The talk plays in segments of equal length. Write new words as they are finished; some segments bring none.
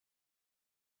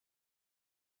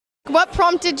What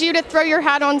prompted you to throw your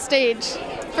hat on stage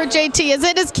for JT? Is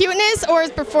it his cuteness or his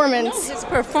performance? No, his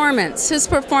performance. His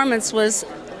performance was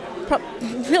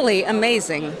really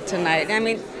amazing tonight. I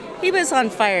mean, he was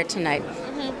on fire tonight.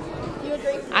 You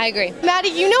agree? I agree. Maddie,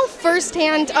 you know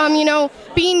firsthand,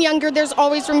 being younger, there's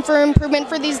always room for improvement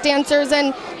for these dancers.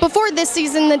 And before this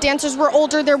season, the dancers were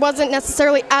older. There wasn't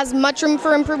necessarily as much room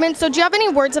for improvement. So do you have any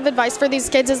words of advice for these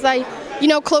kids as they,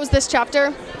 close this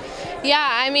chapter? Yeah,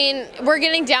 I mean, we're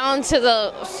getting down to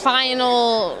the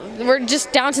final, we're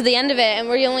just down to the end of it, and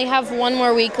we only have one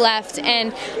more week left. And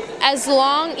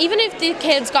even if the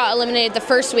kids got eliminated the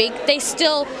first week, they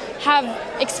still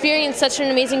have experienced such an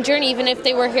amazing journey, even if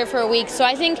they were here for a week. So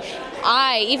I think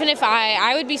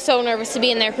I would be so nervous to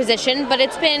be in their position, but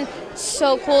it's been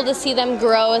so cool to see them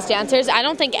grow as dancers. I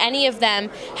don't think any of them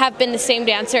have been the same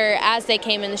dancer as they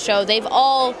came in the show. They've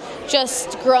all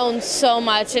just grown so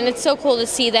much, and it's so cool to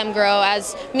see them grow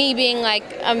as me being like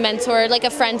a mentor, like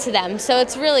a friend to them. So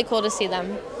it's really cool to see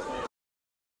them.